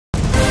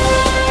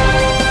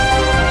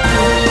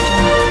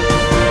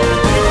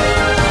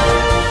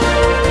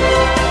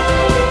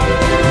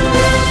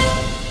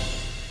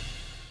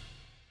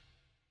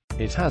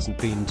it hasn't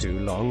been too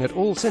long at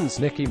all since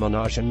Nicki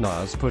Minaj and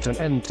Nas put an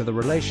end to the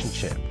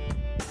relationship.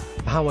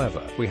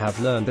 However, we have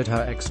learned that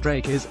her ex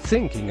Drake is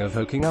thinking of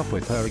hooking up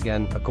with her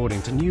again.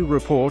 According to new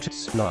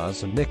reports,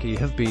 Nas and Nicki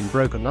have been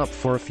broken up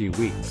for a few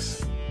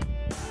weeks.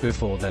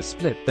 Before their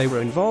split, they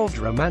were involved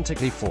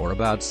romantically for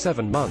about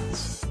 7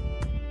 months.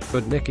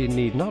 But Nicki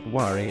need not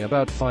worry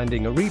about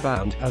finding a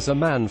rebound, as a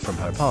man from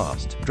her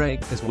past,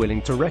 Drake, is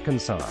willing to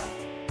reconcile.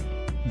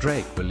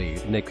 Drake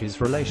believed Nicki's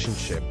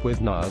relationship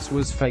with Nas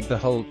was fake the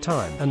whole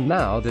time, and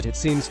now that it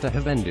seems to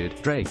have ended,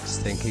 Drake's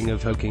thinking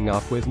of hooking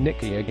up with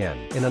Nicki again,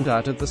 in and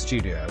out of the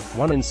studio,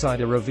 one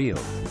insider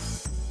revealed.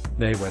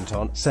 They went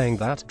on, saying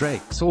that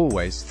Drake's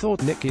always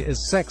thought Nicki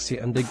is sexy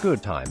and a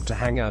good time to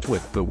hang out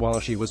with, but while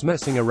she was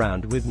messing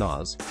around with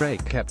Nas,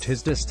 Drake kept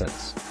his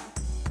distance.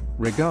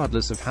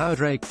 Regardless of how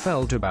Drake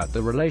felt about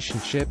the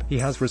relationship, he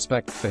has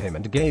respect for him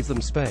and gave them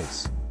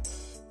space.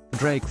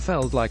 Drake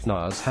felt like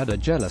Nas had a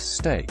jealous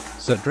streak,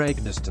 so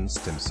Drake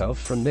distanced himself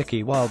from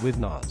Nicki while with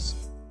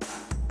Nas.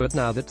 But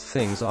now that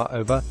things are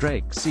over,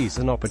 Drake sees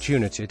an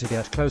opportunity to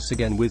get close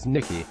again with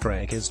Nicki.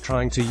 Drake is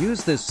trying to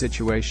use this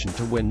situation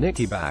to win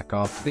Nicki back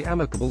after the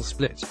amicable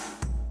split.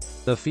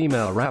 The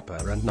female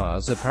rapper and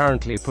Nas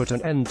apparently put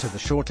an end to the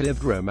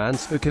short-lived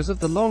romance because of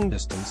the long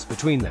distance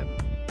between them.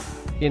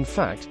 In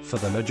fact, for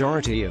the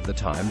majority of the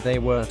time they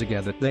were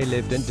together, they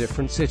lived in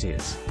different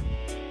cities.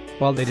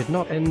 While they did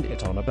not end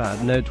it on a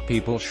bad note,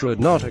 people should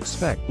not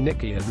expect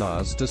Nicki and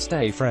Nas to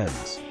stay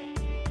friends.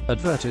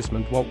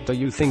 Advertisement. What do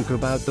you think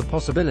about the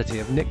possibility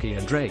of Nicki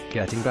and Drake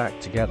getting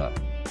back together?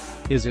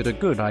 Is it a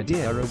good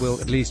idea, or will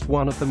at least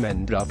one of them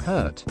end up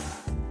hurt?